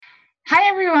Hi,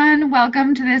 everyone.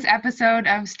 Welcome to this episode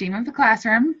of Steam of the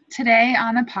Classroom. Today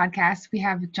on the podcast, we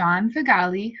have John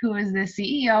Fegali, who is the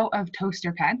CEO of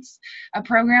Toaster Pets, a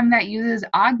program that uses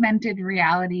augmented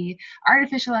reality,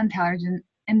 artificial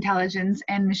intelligence,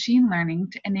 and machine learning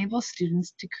to enable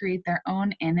students to create their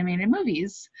own animated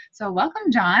movies. So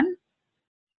welcome, John.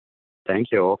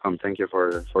 Thank you. Welcome. Thank you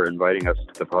for inviting us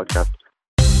to the podcast.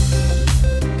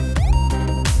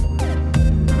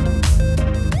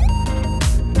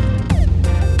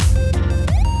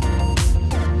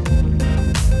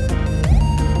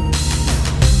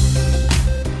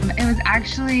 It was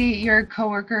actually your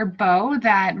coworker, Bo,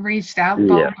 that reached out,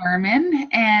 Bo Berman,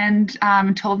 and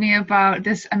told me about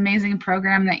this amazing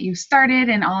program that you started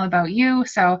and all about you.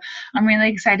 So I'm really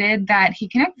excited that he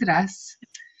connected us.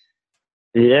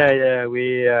 Yeah.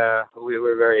 We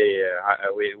were very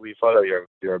we follow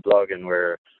your blog, and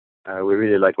we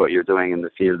really like what you're doing in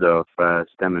the field of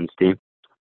STEM and STEAM.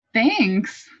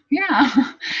 Thanks. Yeah.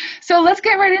 So let's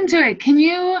get right into it. Can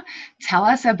you tell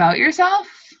us about yourself?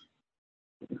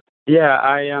 Yeah,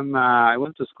 I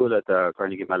went to school at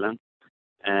Carnegie Mellon,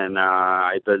 and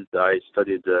I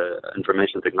studied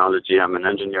information technology. I'm an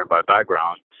engineer by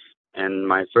background, and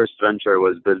my first venture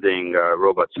was building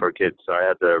robots for kids. So I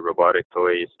had a robotic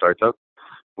toy startup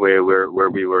where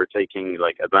we were taking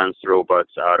like advanced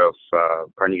robots out of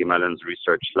Carnegie Mellon's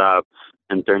research lab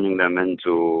and turning them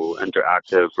into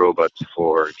interactive robots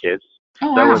for kids. Oh,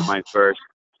 wow. That was my first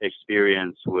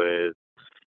experience with,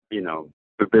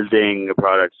 building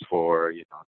products for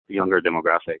younger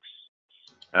demographics.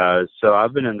 So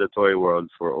I've been in the toy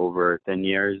world for over 10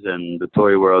 years, and the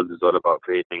toy world is all about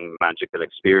creating magical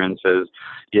experiences.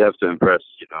 You have to impress,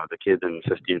 the kid in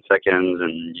 15 seconds,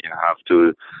 and you have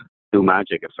to do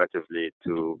magic effectively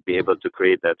to be able to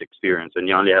create that experience. And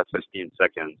you only have 15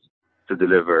 seconds to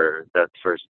deliver that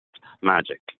first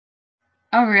magic.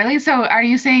 Oh, really? So are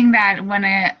you saying that when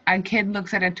a kid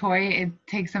looks at a toy, it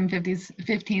takes them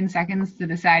 15 seconds to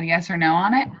decide yes or no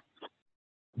on it?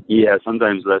 Yeah,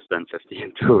 sometimes less than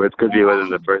 15 too. It could be within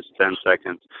the first 10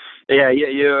 seconds. Yeah.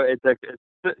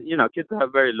 Kids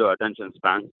have very low attention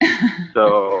span,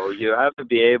 so you have to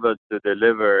be able to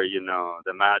deliver,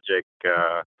 the magic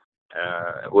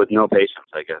with no patience.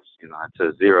 I guess it's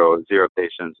a zero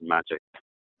patience magic.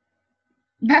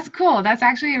 That's cool. That's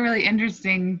actually a really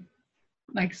interesting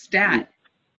stat.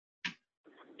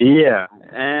 Yeah,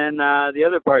 and the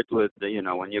other part with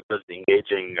when you build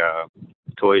engaging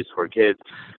toys for kids,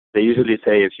 they usually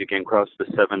say if you can cross the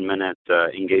 7-minute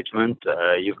engagement,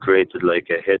 you've created like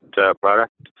a hit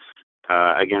product.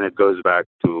 Again, it goes back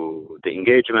to the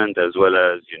engagement as well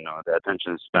as the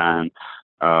attention span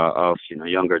of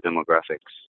younger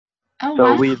demographics. Oh, so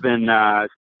wow. We've been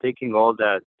taking all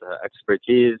that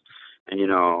expertise and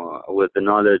with the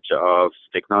knowledge of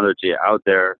technology out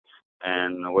there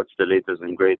and what's the latest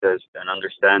and greatest, and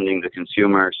understanding the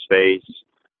consumer space,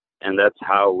 and that's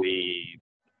how we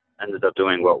ended up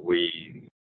doing what we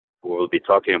will be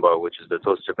talking about, which is the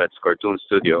Toaster Pets Cartoon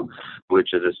Studio,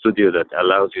 which is a studio that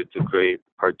allows you to create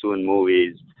cartoon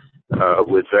movies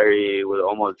with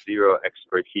almost zero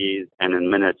expertise, and in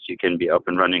minutes you can be up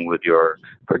and running with your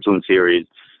cartoon series.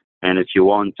 And if you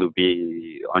want to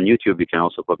be on YouTube, you can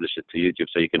also publish it to YouTube,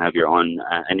 so you can have your own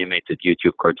animated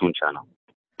YouTube cartoon channel.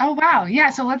 Oh, wow.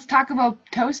 Yeah, so let's talk about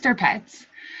Toaster Pets.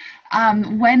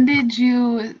 When did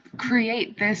you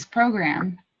create this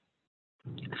program?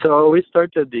 So we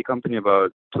started the company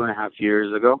about 2.5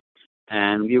 years ago,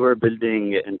 and we were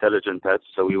building intelligent pets.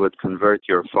 So we would convert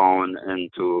your phone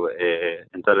into an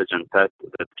intelligent pet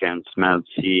that can smell,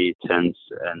 see, sense,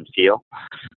 and feel.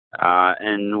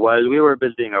 And while we were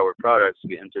building our products,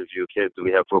 we interview kids.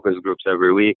 We have focus groups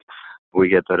every week. We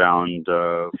get around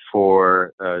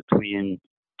 4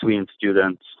 tween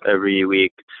students every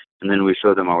week, and then we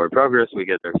show them our progress. We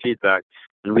get their feedback,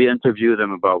 and we interview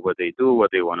them about what they do,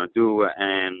 what they want to do.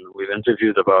 And we've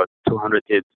interviewed about 200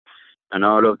 kids, and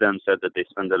all of them said that they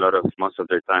spend most of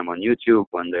their time on YouTube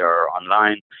when they are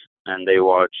online, and they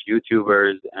watch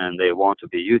YouTubers, and they want to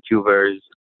be YouTubers.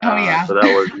 Oh, yeah. So that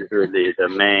was really the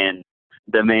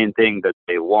main thing that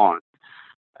they want.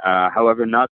 However,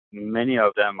 not many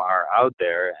of them are out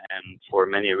there, and for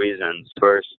many reasons.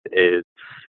 First is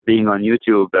being on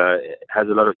YouTube has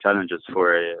a lot of challenges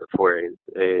for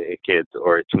a kid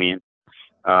or a tween.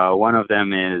 One of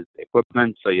them is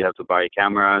equipment, so you have to buy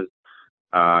cameras.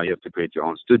 You have to create your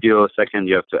own studio. Second,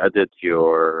 you have to edit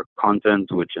your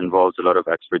content, which involves a lot of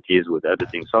expertise with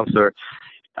editing software,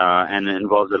 and it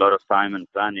involves a lot of time and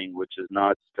planning, which is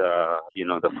not,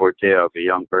 the forte of a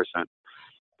young person.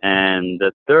 And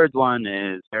the third one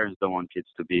is parents don't want kids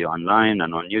to be online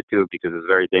and on YouTube because it's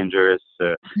very dangerous.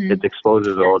 It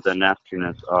exposes all the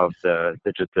nastiness of the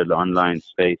digital online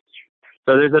space.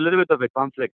 So there's a little bit of a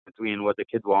conflict between what the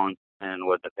kid wants and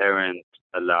what the parent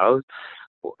allows.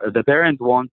 The parent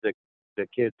wants the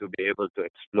kid to be able to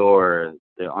explore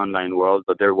the online world,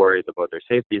 but they're worried about their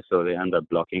safety, so they end up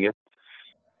blocking it.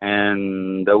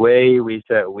 And the way we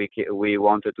said we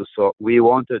wanted to we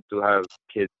wanted to have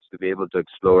kids to be able to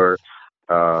explore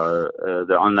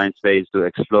the online space, to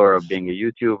explore of being a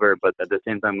YouTuber, but at the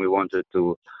same time we wanted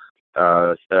to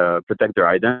protect their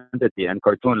identity. And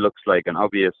cartoon looks like an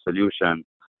obvious solution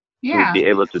to Yeah. be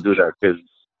able to do that, because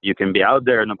you can be out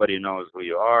there, nobody knows who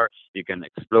you are, you can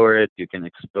explore it, you can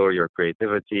explore your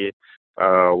creativity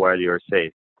while you're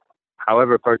safe.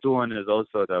 However, cartoon is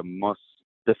also the most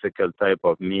difficult type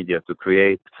of media to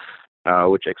create,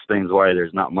 which explains why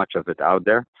there's not much of it out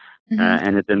there.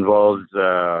 And it involves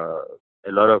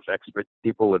a lot of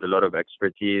people with a lot of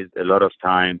expertise, a lot of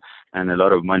time, and a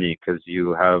lot of money, because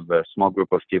you have a small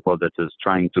group of people that is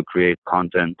trying to create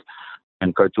content.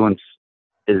 And cartoons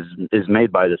is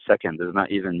made by the second, it's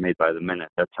not even made by the minute.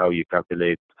 That's how you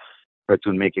calculate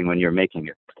cartoon making when you're making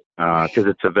it, because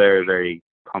it's a very, very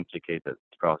complicated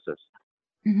process.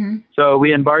 So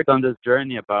we embarked on this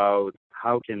journey about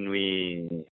how can we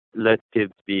let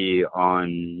kids be on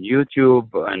YouTube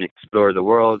and explore the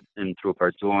world and through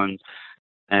cartoons.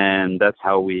 And that's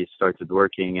how we started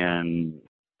working. And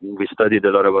we studied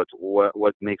a lot about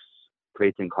what makes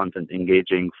creating content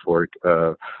engaging for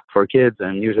kids.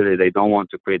 And usually they don't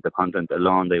want to create the content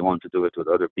alone. They want to do it with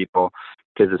other people,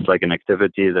 because it's like an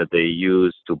activity that they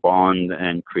use to bond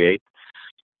and create.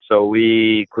 So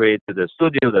we created a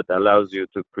studio that allows you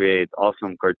to create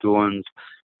awesome cartoons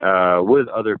with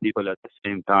other people at the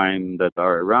same time that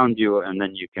are around you, and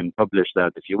then you can publish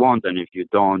that if you want, and if you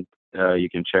don't, you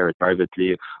can share it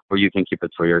privately, or you can keep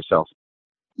it for yourself.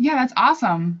 Yeah, that's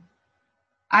awesome.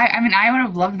 I mean, I would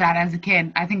have loved that as a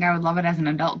kid. I think I would love it as an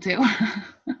adult too.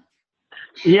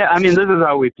 Yeah, I mean, this is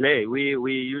how we play. We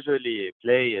usually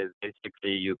play is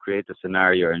basically you create a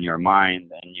scenario in your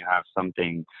mind, and you have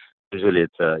something. Usually,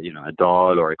 it's a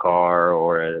doll or a car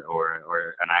or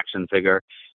an action figure,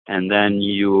 and then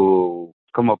you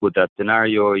come up with that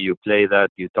scenario. You play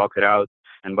that, you talk it out,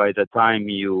 and by the time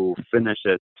you finish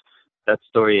it, that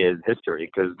story is history,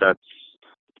 because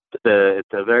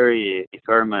it's a very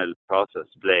ephemeral process.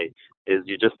 Play is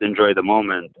you just enjoy the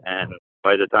moment, and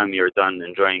by the time you're done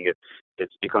enjoying it, it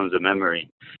becomes a memory.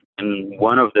 And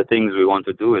one of the things we want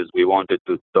to do is we wanted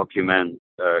to document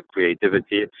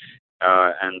creativity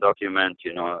and document,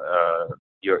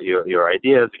 your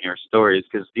ideas and your stories,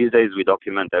 because these days we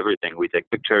document everything. We take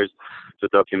pictures to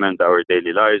document our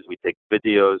daily lives. We take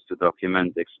videos to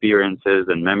document experiences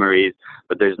and memories,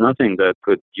 but there's nothing that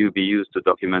could be used to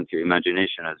document your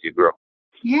imagination as you grow.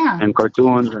 Yeah. And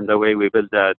cartoons, and the way we build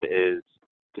that is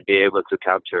to be able to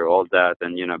capture all that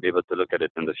and be able to look at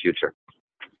it in the future.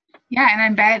 Yeah, and I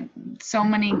bet so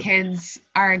many kids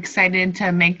are excited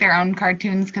to make their own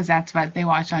cartoons because that's what they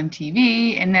watch on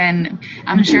TV. And then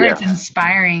I'm sure it's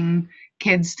inspiring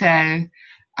kids to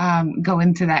go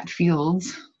into that field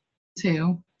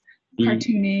too.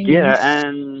 Cartooning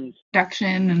and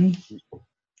production and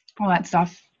all that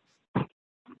stuff.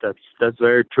 That's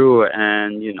very true.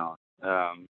 And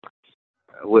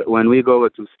when we go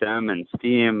to STEM and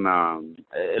STEAM, a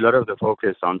lot of the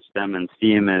focus on STEM and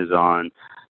STEAM is on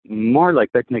more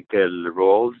like technical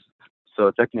roles.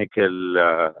 So technical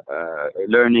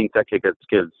learning technical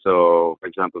skills. So for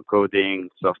example, coding,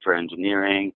 software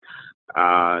engineering,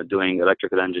 doing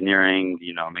electrical engineering,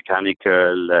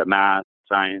 mechanical, math,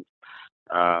 science.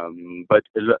 But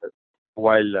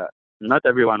while not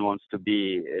everyone wants to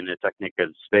be in a technical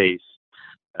space,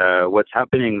 what's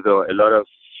happening though, a lot of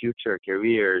future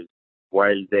careers,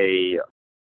 while they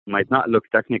might not look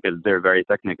technical, they're very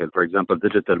technical. For example,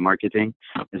 digital marketing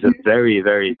is a very,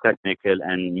 very technical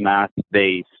and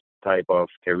math-based type of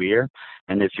career.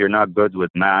 And if you're not good with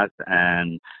math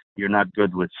and you're not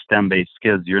good with STEM-based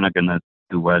skills, you're not going to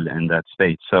do well in that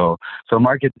space. So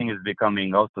marketing is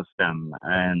becoming also STEM,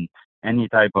 and any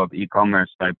type of e-commerce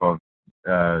type of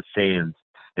sales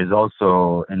is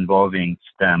also involving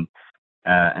STEM.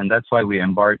 And that's why we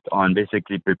embarked on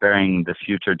basically preparing the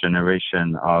future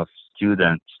generation of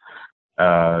students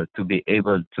to be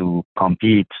able to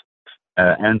compete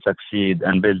and succeed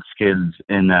and build skills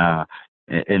in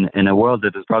a world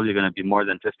that is probably going to be more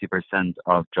than 50%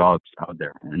 of jobs out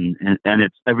there. And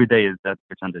it's every day is that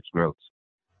percentage grows.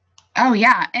 Oh,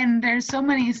 yeah. And there's so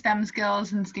many STEM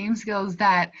skills and STEAM skills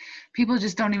that people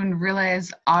just don't even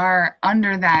realize are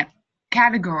under that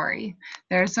category.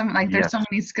 There's so Yes.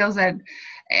 many skills that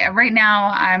right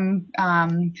now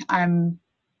I'm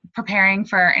preparing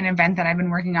for an event that I've been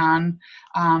working on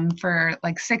for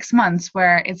like 6 months,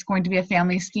 where it's going to be a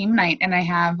family STEAM night, and I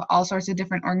have all sorts of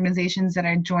different organizations that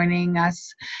are joining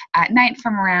us at night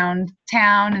from around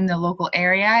town in the local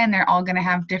area, and they're all going to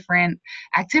have different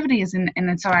activities,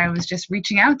 and so I was just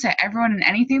reaching out to everyone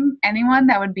and anyone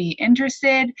that would be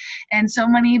interested. And so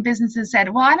many businesses said,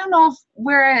 well, I don't know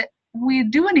if we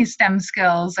do any STEM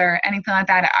skills or anything like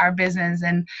that at our business,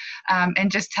 and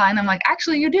just telling them like,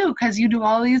 actually you do, because you do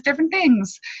all these different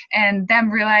things, and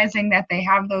them realizing that they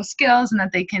have those skills and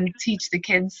that they can teach the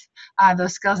kids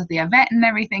those skills at the event and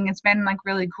everything. It's been like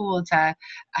really cool to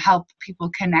help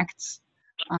people connect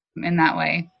in that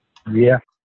way. Yeah.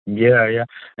 Yeah. Yeah.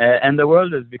 And the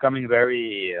world is becoming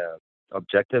very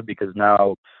objective, because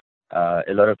now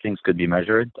a lot of things could be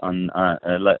measured on,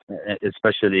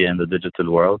 especially in the digital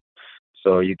world.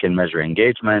 So you can measure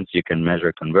engagements, you can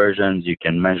measure conversions, you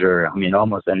can measure, I mean,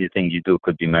 almost anything you do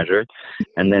could be measured.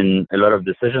 And then a lot of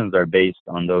decisions are based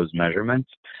on those measurements.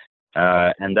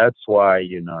 And that's why,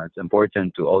 it's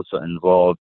important to also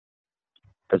involve,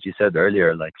 as you said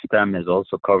earlier, like STEM is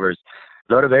also covers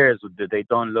a lot of areas that they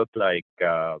don't look like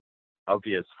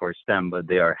obvious for STEM, but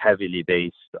they are heavily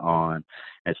based on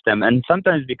STEM. And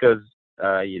sometimes because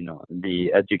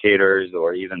the educators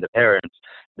or even the parents,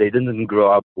 they didn't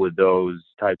grow up with those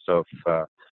types of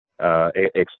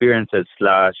experiences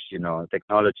slash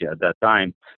technology at that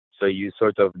time. So you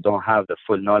sort of don't have the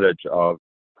full knowledge of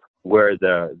where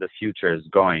the future is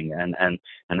going,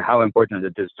 and how important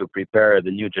it is to prepare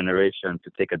the new generation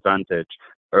to take advantage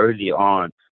early on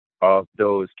of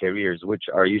those careers, which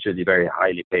are usually very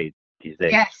highly paid these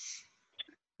days.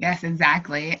 Yes,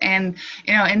 exactly. And,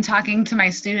 in talking to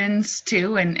my students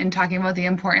too, and talking about the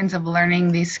importance of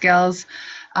learning these skills,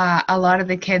 a lot of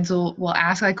the kids will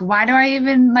ask, like, why do I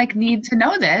even like need to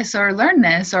know this or learn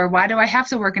this? Or why do I have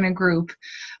to work in a group?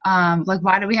 Like,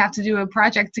 why do we have to do a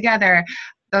project together?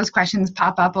 Those questions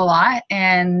pop up a lot.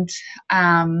 And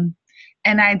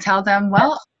I tell them,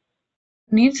 well,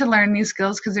 you need to learn these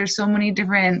skills because there's so many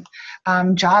different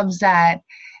jobs that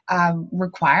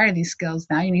require these skills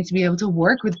now. You need to be able to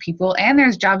work with people, and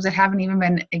there's jobs that haven't even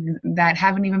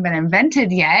been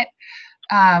invented yet,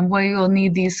 where you'll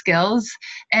need these skills.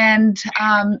 And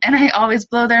I always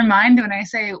blow their mind when I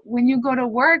say, when you go to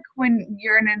work, when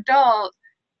you're an adult,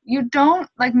 you don't,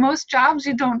 like most jobs,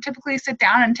 you don't typically sit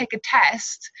down and take a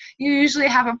test. You usually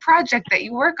have a project that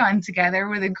you work on together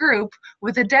with a group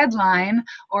with a deadline,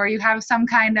 or you have some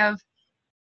kind of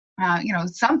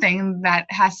something that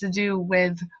has to do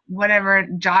with whatever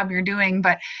job you're doing,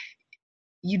 but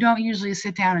you don't usually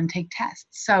sit down and take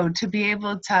tests. So to be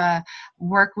able to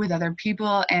work with other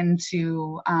people and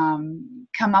to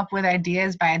come up with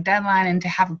ideas by a deadline and to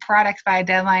have a product by a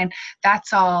deadline,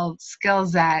 that's all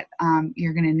skills that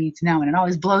you're going to need to know. And it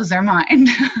always blows their mind.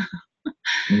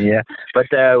 Yeah, but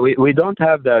we don't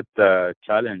have that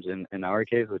challenge in our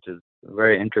case, which is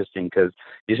very interesting, because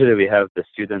usually we have the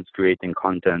students creating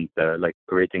content, like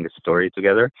creating a story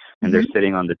together, and they're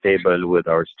sitting on the table with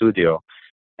our studio,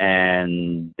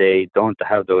 and they don't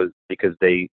have those because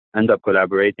they end up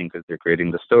collaborating because they're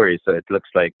creating the story. So it looks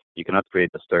like you cannot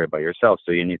create the story by yourself,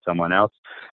 so you need someone else.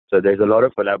 So there's a lot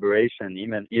of collaboration,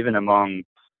 even among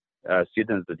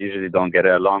students that usually don't get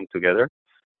along together,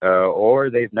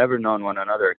 or they've never known one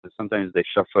another, because sometimes they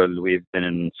shuffle. We've been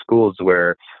in schools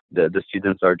where the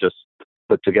students are just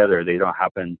put together. They don't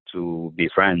happen to be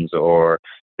friends, or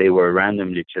they were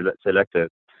randomly selected.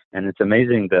 And it's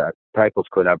amazing the type of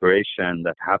collaboration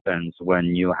that happens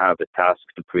when you have a task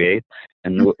to create,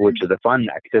 and which is a fun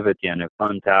activity and a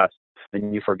fun task.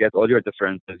 Then you forget all your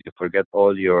differences, you forget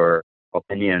all your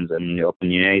opinions and your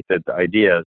opinionated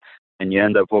ideas, and you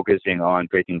end up focusing on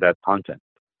creating that content,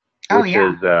 Oh which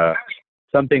yeah. is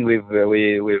something we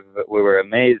were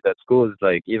amazed at schools,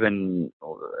 like even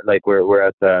like we're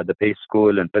at the Pace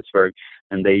School in Pittsburgh,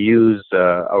 and they use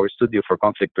our studio for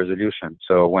conflict resolution.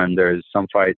 So when there's some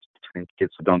fights between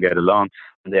kids who don't get along,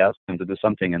 and they ask them to do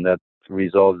something, and that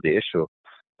resolves the issue,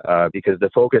 because the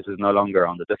focus is no longer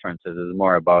on the differences; it's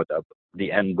more about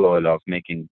the end goal of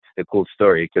making a cool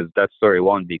story. Because that story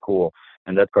won't be cool,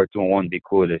 and that cartoon won't be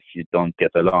cool if you don't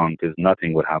get along, because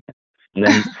nothing will happen. And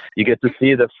then you get to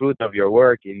see the fruit of your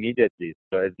work immediately.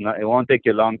 So it won't take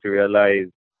you long to realize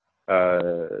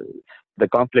the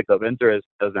conflict of interest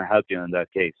doesn't help you in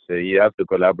that case. So you have to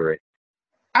collaborate.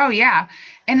 Oh yeah.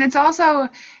 And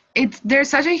there's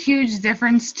such a huge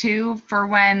difference too for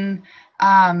when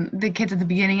the kids at the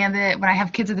beginning of when I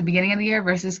have kids at the beginning of the year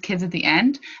versus kids at the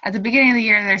end. At the beginning of the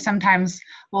year, they're sometimes,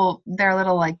 well, they're a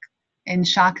little like in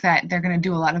shock that they're going to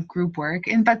do a lot of group work.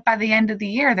 But by the end of the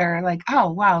year, they're like,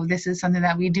 oh, wow, this is something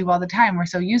that we do all the time. We're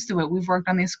so used to it. We've worked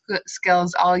on these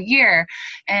skills all year,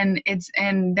 and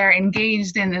they're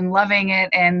engaged and loving it.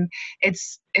 And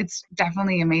it's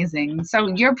definitely amazing. So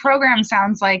your program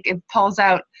sounds like it pulls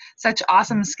out such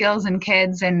awesome skills in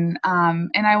kids. And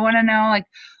I want to know, like,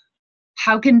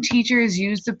 how can teachers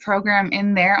use the program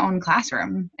in their own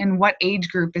classroom, and what age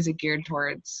group is it geared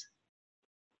towards?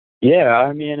 Yeah,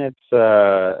 I mean,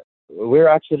 we're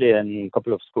actually in a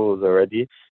couple of schools already,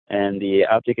 and the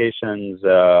applications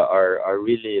are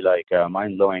really like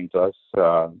mind blowing to us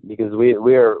because we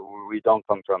don't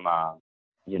come from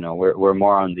we're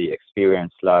more on the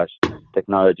experience slash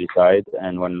technology side,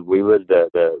 and when we build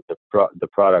the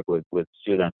product with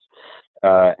students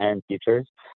and teachers.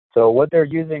 So what they're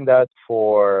using that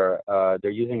for, they're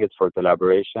using it for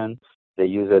collaboration. They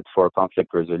use it for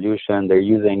conflict resolution. They're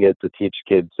using it to teach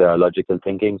kids logical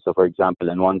thinking. So, for example,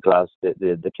 in one class,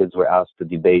 the kids were asked to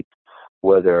debate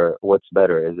whether what's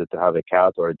better, is it to have a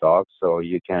cat or a dog? So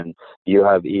you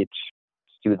have each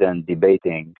student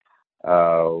debating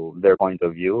their point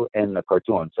of view in the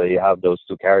cartoon. So you have those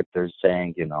two characters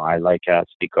saying, I like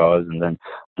cats because, and then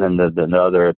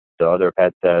the other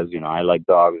pet says, I like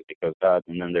dogs because that,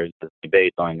 and then there's this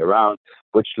debate going around,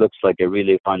 which looks like a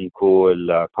really fun,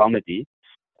 cool comedy.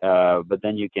 But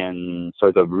then you can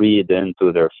sort of read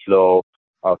into their flow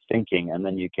of thinking, and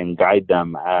then you can guide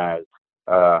them as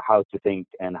how to think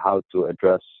and how to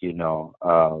address,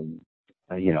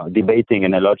 debating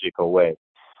in a logical way.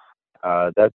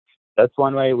 That's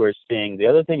one way we're seeing. The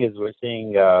other thing is we're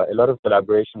seeing a lot of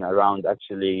collaboration around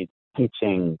actually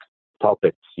teaching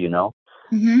topics.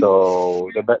 Mm-hmm. So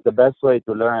the best way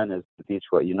to learn is to teach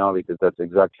what you know, because that's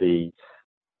exactly,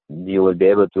 you will be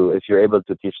able to, if you're able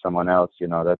to teach someone else,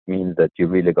 that means that you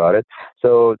really got it.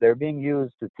 So they're being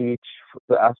used to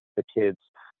ask the kids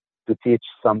to teach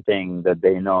something that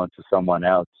they know to someone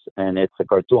else, and it's a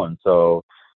cartoon. So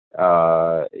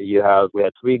we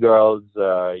had three girls,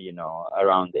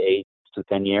 around 8 to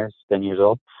 10 years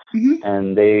old, Mm-hmm.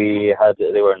 and they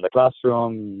were in the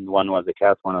classroom. One was a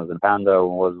cat, one was a panda,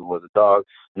 one was a dog,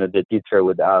 and the teacher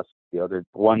would ask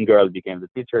one girl became the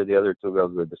teacher, the other two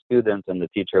girls were the students, and the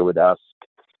teacher would ask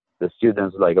the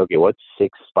students, like, okay, what's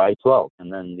 6 by 12? And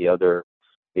then the other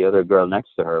girl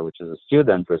next to her, which is a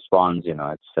student, responds,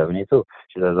 it's 72.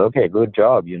 She says, okay, good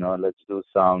job, let's do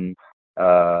some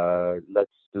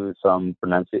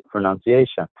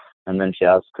pronunciation. And then she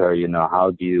asks her,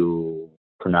 how do you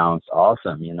pronounce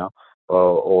awesome,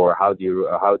 or how do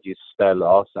you spell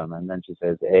awesome? And then she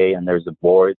says A, and there's a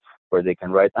board where they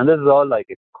can write. And this is all like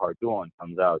a cartoon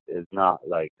comes out. It's not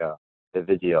like a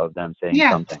video of them saying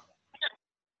Yeah, something.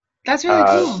 that's really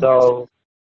cool. So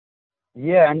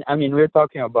yeah, and I mean, we're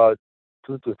talking about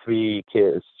 2 to 3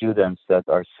 students that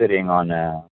are sitting on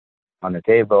a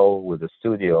table with a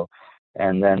studio,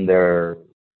 and then they're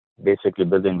basically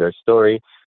building their story.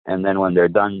 And then when they're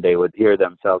done, they would hear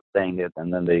themselves saying it,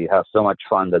 and then they have so much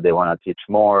fun that they want to teach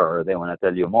more, or they want to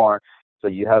tell you more. So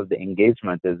you have the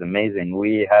engagement is amazing.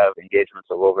 We have engagements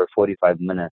of over 45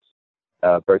 minutes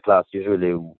per class.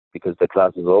 Usually, because the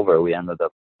class is over,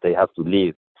 they have to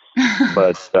leave.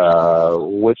 But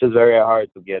which is very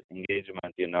hard to get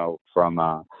engagement, from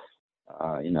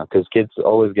because kids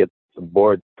always get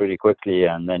bored pretty quickly,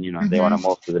 and then they want to Mm-hmm.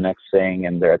 move to the next thing,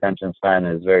 and their attention span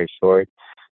is very short.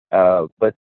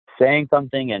 But saying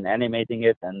something and animating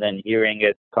it, and then hearing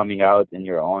it coming out in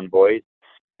your own voice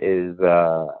is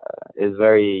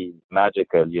very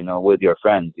magical, with your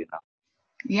friends,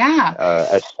 Yeah.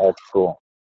 at school.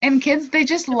 And kids, they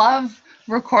just love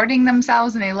recording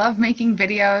themselves, and they love making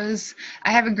videos.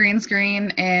 I have a green screen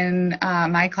in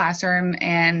my classroom,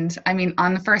 and I mean,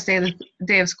 on the first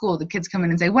day of school, the kids come in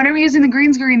and say, "When are we using the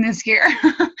green screen this year?"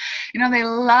 They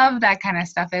love that kind of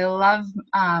stuff. They love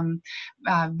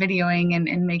videoing and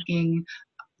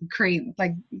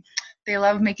they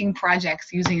love making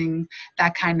projects using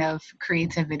that kind of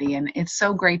creativity, and it's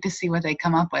so great to see what they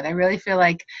come up with. I really feel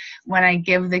like when I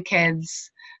give the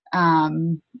kids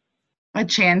a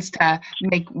chance to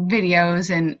make videos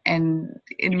and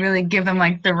really give them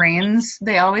like the reins,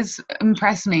 they always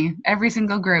impress me, every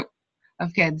single group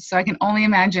of kids. So I can only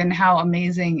imagine how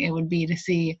amazing it would be to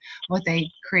see what they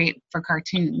create for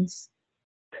cartoons.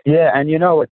 Yeah, and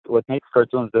what makes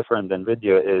cartoons different than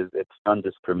video is it's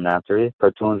non-discriminatory.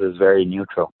 Cartoons is very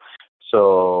neutral,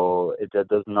 so it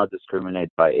does not discriminate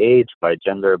by age, by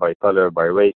gender, by color, by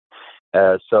race.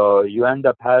 So you end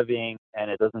up having, and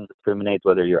it doesn't discriminate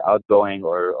whether you're outgoing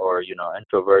or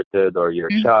introverted, or you're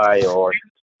shy, or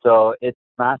so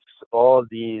masks all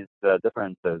these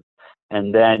differences.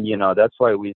 And then, that's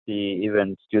why we see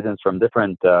even students from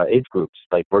different age groups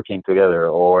like working together,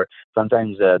 or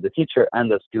sometimes the teacher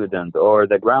and the student, or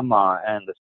the grandma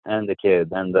and the kid,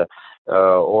 and the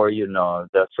or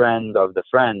the friend of the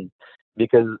friend,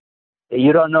 because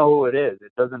you don't know who it is.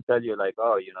 It doesn't tell you like,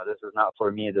 oh, this is not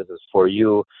for me, this is for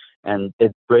you, and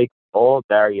it breaks all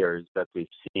barriers that we've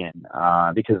seen.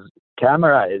 Because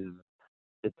camera is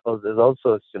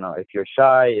also, if you're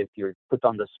shy, if you're put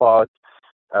on the spot,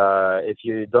 if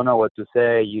you don't know what to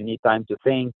say, you need time to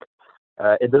think.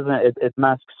 It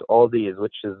masks all these,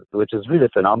 which is really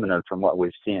phenomenal from what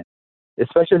we've seen,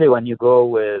 especially when you go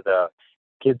with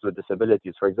kids with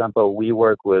disabilities. For example, we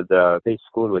work with Pace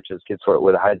School, which is kids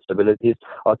with high disabilities,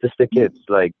 autistic kids.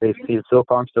 Like, they feel so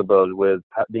comfortable with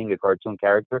being a cartoon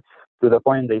character to the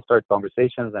point they start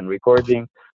conversations and recording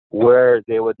where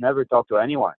they would never talk to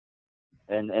anyone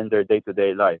in their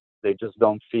day-to-day life. They just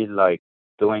don't feel like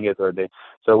doing it,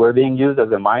 so we're being used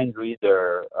as a mind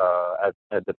reader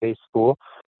at the Pace School,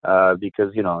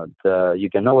 because you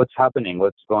can know what's happening,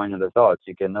 what's going in their thoughts.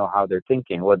 You can know how they're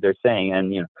thinking, what they're saying,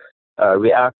 and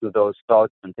react to those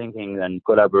thoughts and thinking, and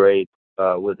collaborate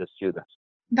with the students.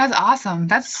 That's awesome.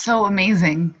 That's so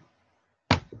amazing.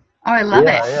 Oh, I love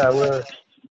it.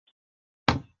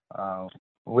 Yeah, uh,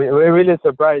 we're really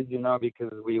surprised,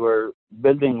 because we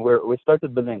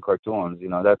started building cartoons.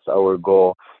 That's our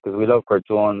goal, because we love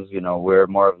cartoons. We're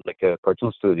more of like a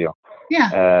cartoon studio. Yeah.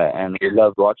 And we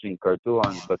love watching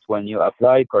cartoons. But when you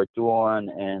apply cartoon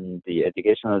in the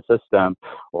educational system,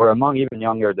 or among even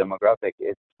younger demographic,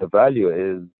 the value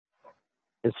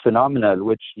is phenomenal,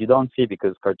 which you don't see,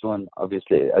 because cartoon,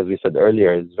 obviously, as we said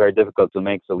earlier, is very difficult to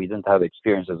make. So we didn't have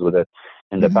experiences with it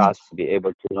in the past to be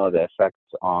able to know the effects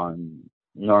on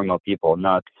normal people,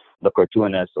 not the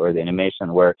cartoonists or the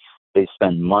animation, where they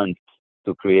spend months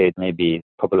to create maybe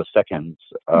a couple of seconds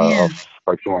of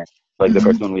cartoon, like the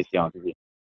cartoon we see on TV.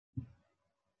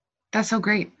 That's so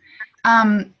great.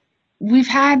 We've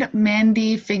had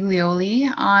Mandy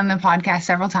Figlioli on the podcast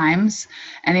several times.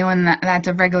 Anyone that's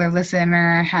a regular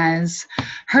listener has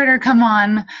heard her come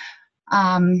on.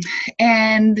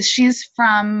 And she's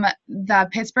from the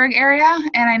Pittsburgh area,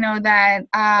 and I know that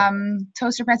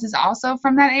Toaster Press is also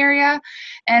from that area.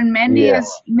 And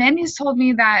Mandy's told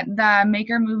me that the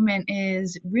maker movement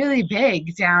is really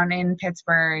big down in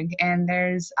Pittsburgh, and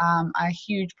there's a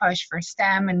huge push for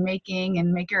STEM and making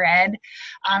and maker ed.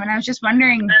 And I was just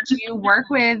wondering, do you work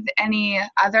with any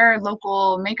other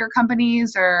local maker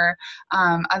companies, or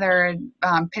other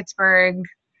Pittsburgh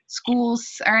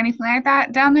schools or anything like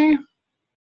that down there?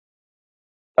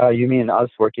 You mean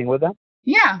us working with them?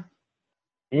 Yeah.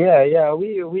 Yeah.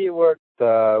 We work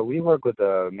with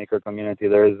the maker community.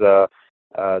 There's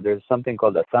something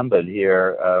called Assemble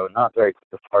here, not very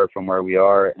far from where we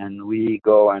are, and we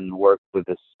go and work with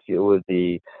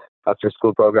the after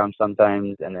school program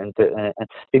sometimes, and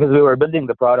because we were building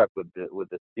the product with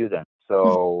the students,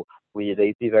 so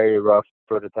they see very rough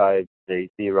prototypes, they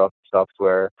see rough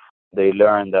software, they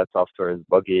learn that software is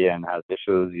buggy and has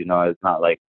issues. It's not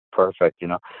like perfect.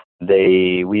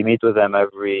 We meet with them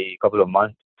every couple of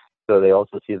months, so they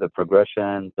also see the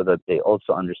progression, so that they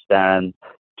also understand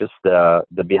just the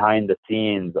behind the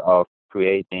scenes of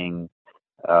creating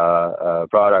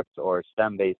products or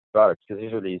STEM-based products. Because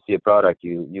usually you see a product,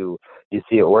 you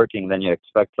see it working, then you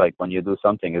expect, like, when you do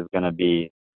something, it's going to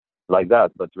be like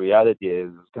that. But reality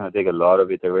is, it's going to take a lot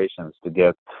of iterations to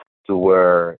get to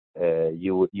where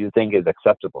you think is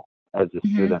acceptable as a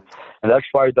student. And that's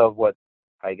part of what,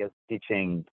 I guess,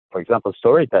 teaching, for example,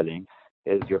 storytelling,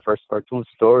 is your first cartoon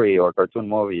story or cartoon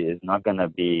movie is not going to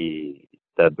be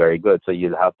that very good. So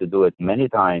you'll have to do it many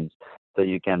times, so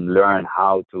you can learn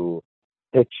how to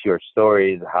pitch your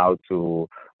stories, how to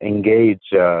engage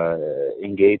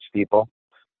people,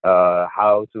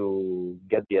 how to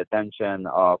get the attention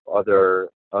of other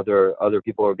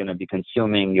people who are going to be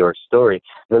consuming your story.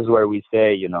 This is where we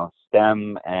say,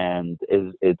 STEM, and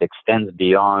it extends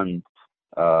beyond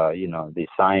the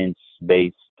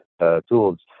science-based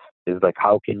tools. Is like,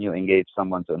 how can you engage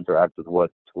someone to interact with what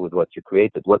you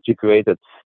created? What you created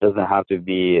doesn't have to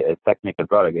be a technical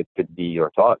product. It could be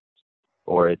your thoughts,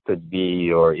 or it could be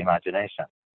your imagination.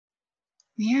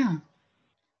 Yeah,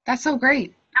 that's so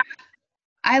great.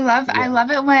 I love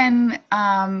it when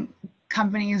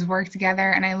companies work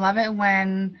together, and I love it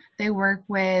when they work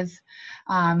with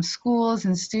schools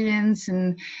and students,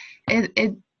 and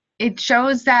it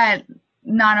shows that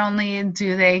not only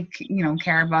do they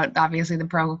care about, obviously,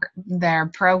 their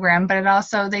program,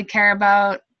 but they care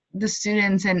about the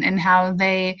students and how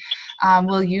they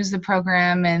will use the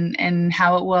program and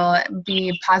how it will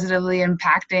be positively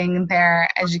impacting their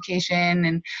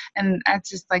education. And that's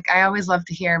just like, I always love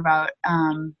to hear about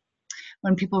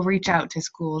when people reach out to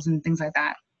schools and things like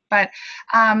that. But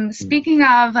speaking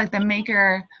of like the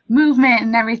maker movement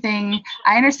and everything,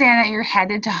 I understand that you're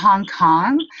headed to Hong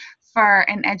Kong for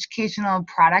an educational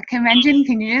product convention.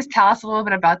 Can you just tell us a little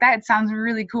bit about that? It sounds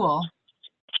really cool.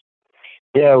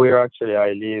 Yeah,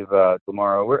 I leave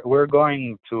tomorrow. We're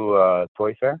going to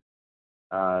Toy Fair.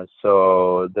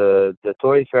 So the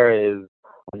Toy Fair is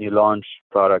when you launch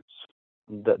products.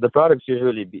 The products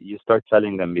usually you start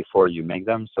selling them before you make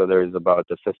them. So there is about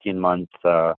a 15-month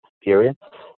period.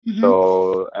 Mm-hmm.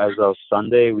 So as of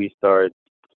Sunday, we start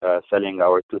selling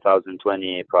our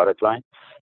 2020 product line,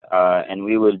 and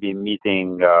we will be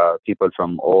meeting people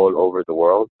from all over the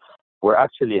world. We're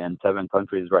actually in 7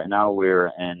 countries right now.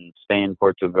 We're in Spain,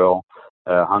 Portugal,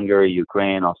 Hungary,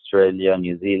 Ukraine, Australia,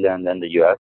 New Zealand, and the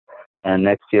US. And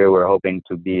next year, we're hoping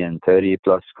to be in 30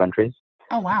 plus countries.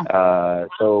 Oh, wow.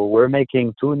 So we're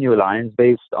making 2 new lines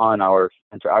based on our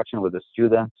interaction with the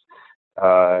students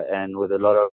and with a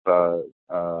lot of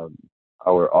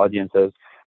our audiences.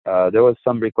 There was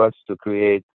some requests to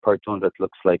create cartoon that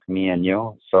looks like me and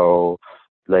you. So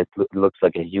like looks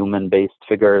like a human-based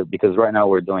figure, because right now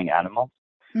we're doing animals.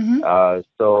 Mm-hmm.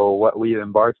 So what we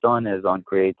embarked on is on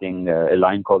creating a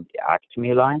line called the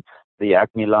Acme line. The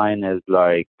Acme line is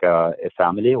like a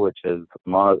family, which is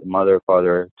mother,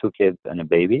 father, 2 kids, and a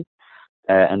baby.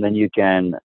 And then you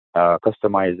can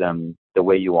customize them the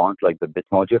way you want, like the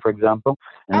Bitmoji, for example.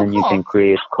 And then you can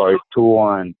create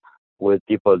cartoon with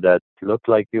people that look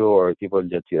like you or people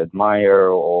that you admire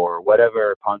or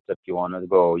whatever concept you want to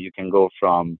go. You can go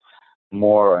from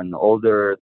more an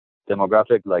older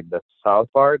demographic like the South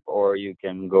Park, or you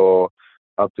can go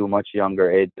up to much younger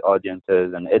age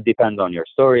audiences, and it depends on your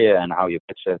story and how you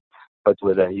pitch it, but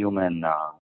with a human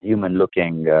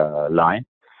looking line.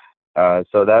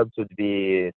 So that would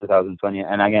be 2020,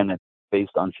 and again, it's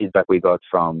based on feedback we got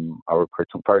from our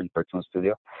parent cartoon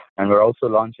studio. And we're also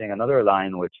launching another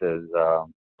line, which is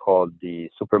called the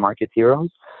Supermarket Heroes.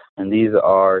 And these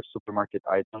are supermarket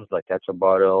items like ketchup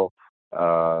bottle,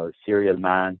 cereal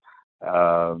man,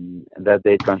 that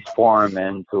they transform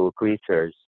into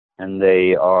creatures, and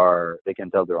they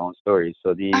can tell their own stories.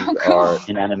 So these are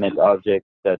inanimate objects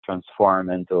that transform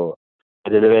into a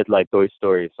little bit like Toy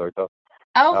Story, sort of.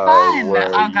 Oh, fun.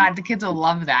 Oh, God, the kids will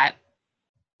love that.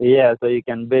 Yeah, so you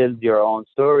can build your own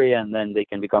story, and then they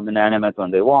can become inanimate when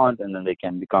they want, and then they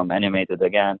can become animated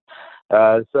again.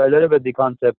 So a little bit the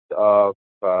concept of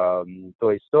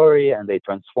Toy Story, and they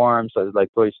transform. So it's like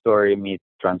Toy Story meets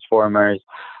Transformers,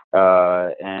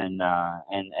 and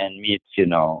meets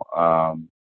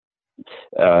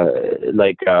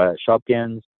like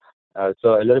Shopkins.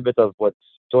 So a little bit of what's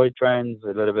toy trends, a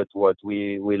little bit what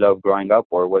we love growing up,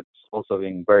 or what's also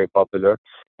being very popular,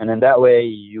 and in that way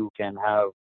you can have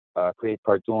create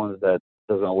cartoons that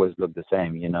doesn't always look the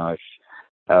same.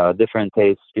 Different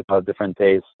tastes, people have different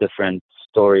tastes, different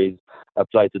stories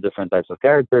apply to different types of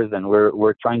characters, and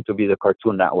we're trying to be the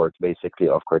Cartoon Network basically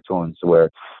of cartoons, where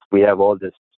we have all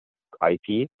this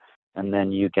IP, and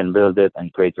then you can build it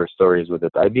and create your stories with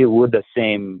it. IP with the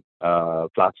same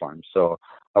platform. So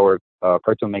our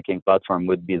cartoon making platform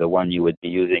would be the one you would be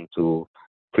using to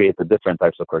create the different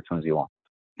types of cartoons you want.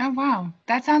 Oh, wow.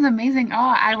 That sounds amazing.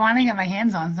 Oh, I want to get my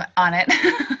hands on it.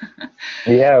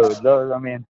 Yeah,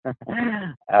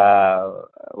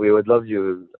 we would love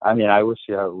you. I mean, I wish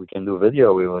we can do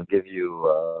video. We will give you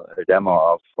a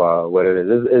demo of what it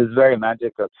is. It's very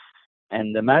magical.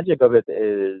 And the magic of it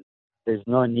is there's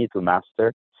no need to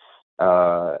master.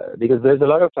 Because there's a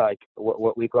lot of like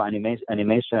what we call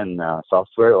animation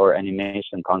software or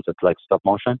animation concepts like stop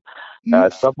motion.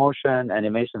 Stop motion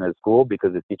animation is cool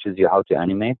because it teaches you how to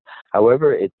animate.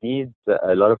 However, it needs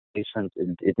a lot of patience.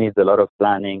 It needs a lot of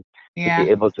planning to be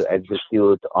able to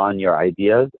execute on your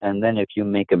ideas. And then if you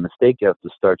make a mistake, you have to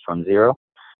start from zero,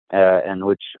 and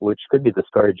which could be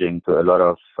discouraging to a lot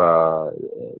of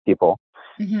people.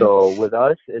 Mm-hmm. So with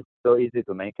us, it's so easy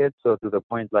to make it. So to the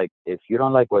point, like, if you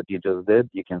don't like what you just did,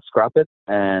 you can scrap it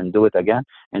and do it again.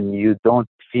 And you don't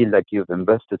feel like you've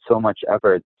invested so much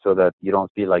effort so that you don't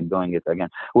feel like doing it again,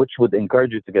 which would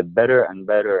encourage you to get better and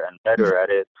better and better at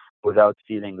it without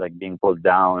feeling like being pulled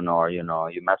down, or, you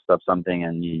messed up something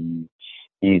and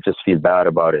you just feel bad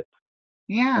about it.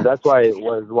 Yeah. And that's why it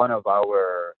was one of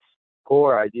our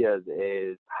core ideas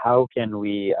is how can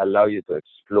we allow you to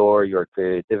explore your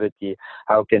creativity?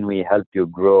 How can we help you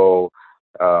grow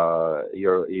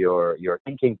your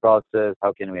thinking process?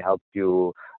 How can we help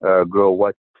you grow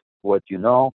what you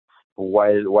know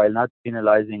while not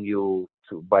penalizing you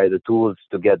by the tools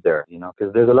to get there,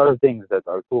 because there's a lot of things that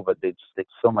are cool, but they just take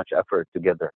so much effort to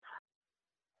get there.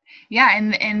 Yeah,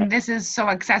 and this is so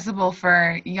accessible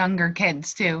for younger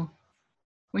kids too,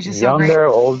 which is so great. Younger,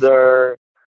 older,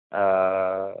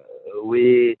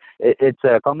 it's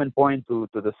a common point to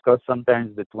discuss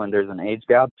sometimes when there's an age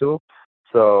gap too.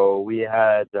 So we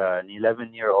had an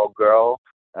 11-year-old girl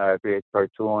create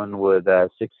cartoon with a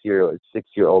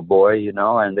 6-year-old boy,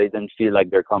 and they didn't feel like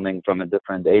they're coming from a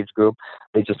different age group.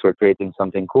 They just were creating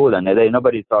something cool, and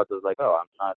nobody thought it was like, oh,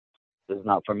 this is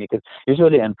not for me, because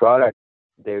usually in product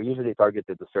they're usually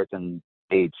targeted to a certain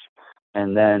age,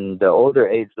 and then the older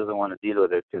age doesn't want to deal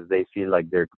with it because they feel like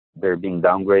they're being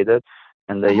downgraded,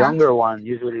 and the younger one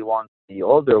usually wants the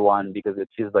older one because it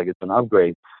feels like it's an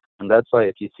upgrade. And that's why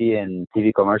if you see in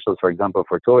TV commercials, for example,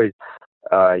 for toys,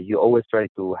 you always try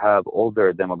to have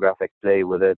older demographic play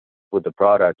with the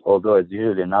product, although it's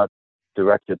usually not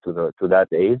directed to that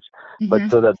age, but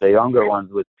so that the younger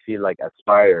ones would feel like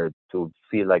aspired to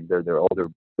feel like they're their older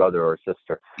brother or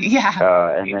sister.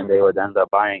 Yeah. And then they would end up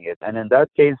buying it. And in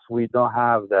that case, we don't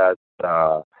have that.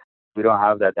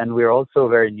 And we're also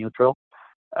very neutral.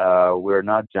 We're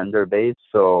not gender based,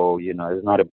 so it's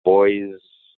not a boys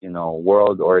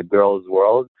world or a girls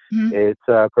world. It's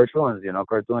cartoons.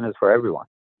 Cartoon is for everyone.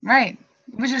 Right,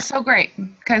 which is so great,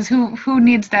 because who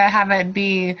needs to have it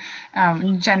be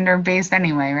gender based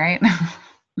anyway, right?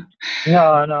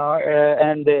 No,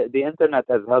 and the internet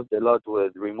has helped a lot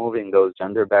with removing those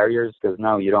gender barriers, because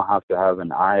now you don't have to have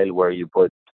an aisle where you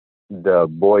put the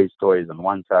boys' toys on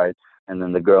one side and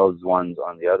then the girls' ones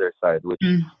on the other side, which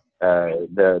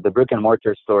the brick and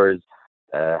mortar stores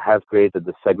have created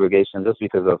the segregation just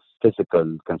because of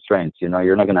physical constraints.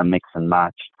 You're not going to mix and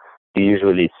match. You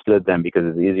usually split them because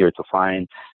it's easier to find,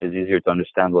 it's easier to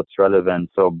understand what's relevant.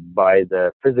 So by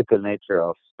the physical nature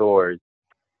of stores,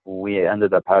 we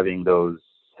ended up having those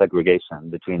segregation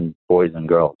between boys and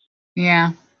girls.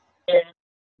 Yeah.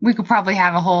 We could probably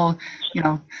have a whole,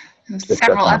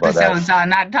 several episodes on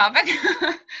that topic.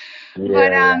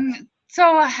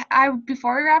 So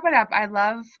before we wrap it up, I'd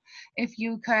love if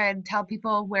you could tell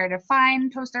people where to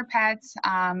find Toaster Pets,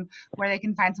 where they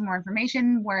can find some more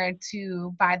information, where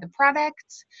to buy the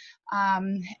product,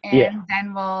 and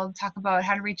then we'll talk about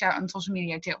how to reach out on social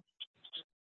media too.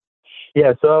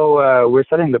 Yeah, so we're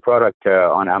selling the product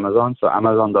on Amazon, so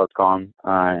Amazon.com,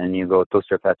 and you go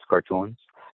Toaster Pets Cartoons.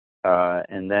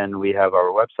 And then we have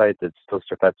our website, it's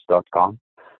toasterpets.com,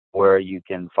 where you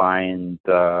can find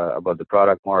about the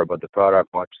product, more about the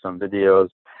product, watch some videos,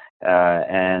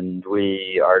 and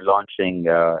we are launching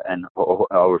and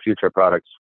our future products.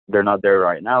 They're not there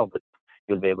right now, but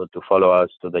you'll be able to follow us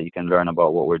so that you can learn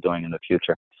about what we're doing in the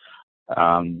future.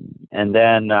 And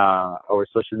then our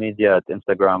social media at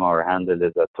Instagram, our handle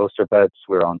is at Toaster Pets.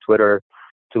 We're on Twitter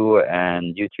too,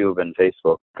 and YouTube and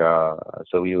Facebook.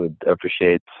 So we would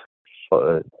appreciate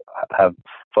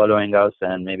following us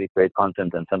and maybe create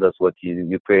content and send us what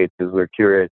you create, because we're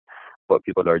curious what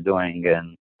people are doing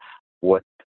and what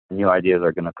new ideas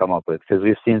are going to come up with, because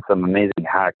we've seen some amazing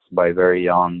hacks by very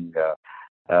young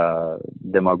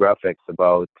demographics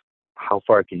about how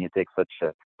far can you take such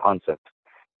a concept.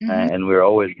 And we're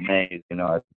always amazed,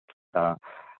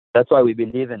 that's why we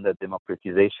believe in the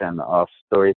democratization of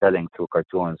storytelling through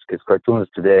cartoons, because cartoons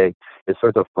today is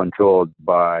sort of controlled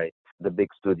by the big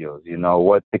studios.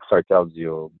 What Pixar tells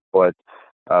you, what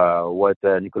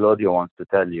Nickelodeon wants to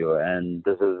tell you, and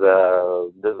this is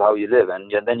how you live,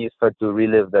 and then you start to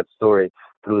relive that story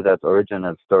through that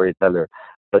original storyteller.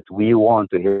 But we want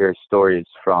to hear stories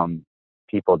from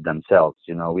people themselves.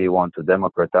 We want to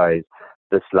democratize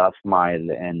this last mile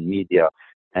in media,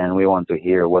 and we want to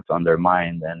hear what's on their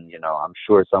mind. And I'm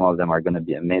sure some of them are going to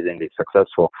be amazingly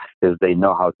successful because they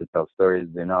know how to tell stories,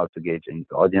 they know how to gauge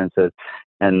into audiences,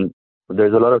 and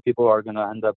there's a lot of people who are going to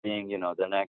end up being the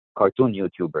next cartoon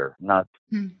YouTuber, not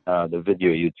the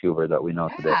video YouTuber that we know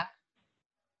today. I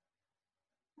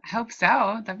hope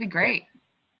so. That'd be great.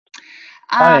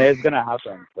 It's going to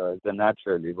happen. So it's a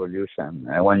natural evolution,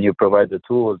 and when you provide the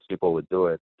tools, people would do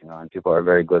it. And people are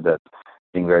very good at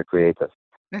being very creative.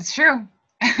 That's true.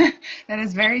 That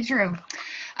is very true.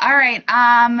 All right.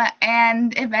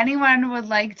 And if anyone would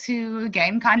like to get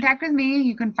in contact with me,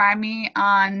 you can find me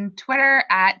on Twitter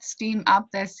at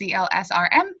SteamUp, the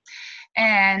CLSRM.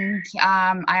 And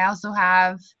I also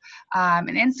have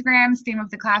an Instagram, Steam Up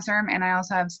the Classroom, and I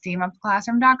also have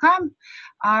steamuptheclassroom.com.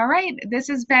 All right, this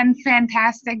has been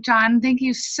fantastic, John. Thank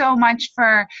you so much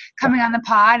for coming on the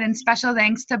pod, and special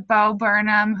thanks to Bo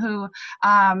Burnham, who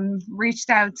reached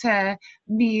out to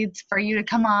me for you to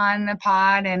come on the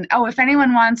pod. And if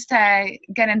anyone wants to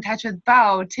get in touch with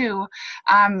Bo too,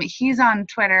 he's on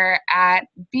Twitter at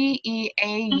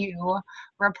BEAU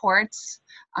Reports.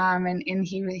 And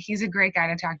he's a great guy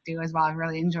to talk to as well. I've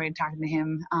really enjoyed talking to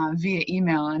him via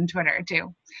email and Twitter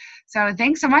too. So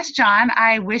thanks so much, John.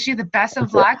 I wish you the best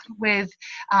of luck with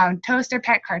Toaster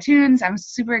Pet Cartoons. I'm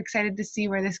super excited to see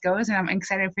where this goes, and I'm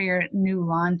excited for your new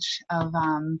launch of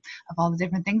all the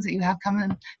different things that you have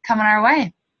coming our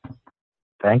way.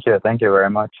 Thank you very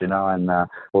much. And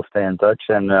we'll stay in touch,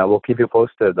 and we'll keep you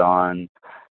posted on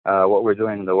what we're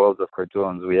doing in the world of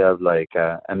cartoons. We have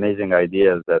amazing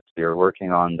ideas that we're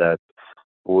working on that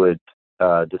would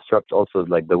disrupt also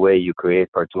the way you create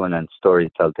cartoon and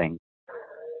storytelling.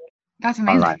 That's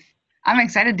amazing. Online. I'm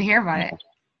excited to hear about it.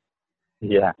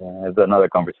 Yeah, it's another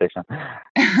conversation.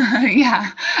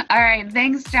 Yeah. All right.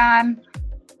 Thanks, John.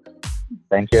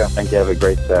 Thank you. Have a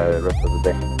great rest of the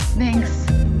day. Thanks.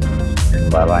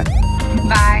 Bye-bye.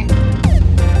 Bye.